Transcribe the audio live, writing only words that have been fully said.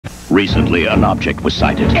Recently, an object was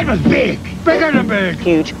sighted. It was big. Bigger than big.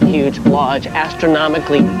 Huge, huge, large,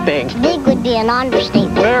 astronomically big. Big would be an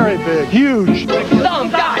understatement. Very big. Huge. Oh,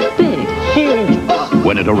 God! Big, huge.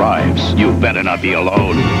 When it arrives, you better not be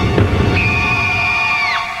alone.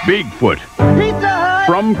 Bigfoot. Pizza Hut!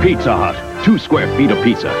 From Pizza Hut. 2 square feet of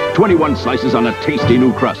pizza. 21 slices on a tasty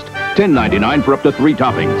new crust. $10.99 for up to 3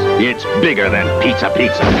 toppings. It's bigger than pizza.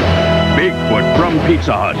 Bigfoot from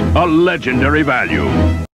Pizza Hut. A legendary value.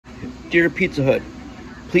 Dear Pizza Hut,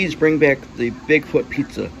 please bring back the Bigfoot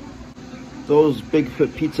pizza. Those Bigfoot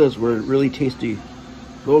pizzas were really tasty.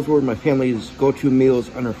 Those were my family's go-to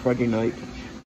meals on a Friday night.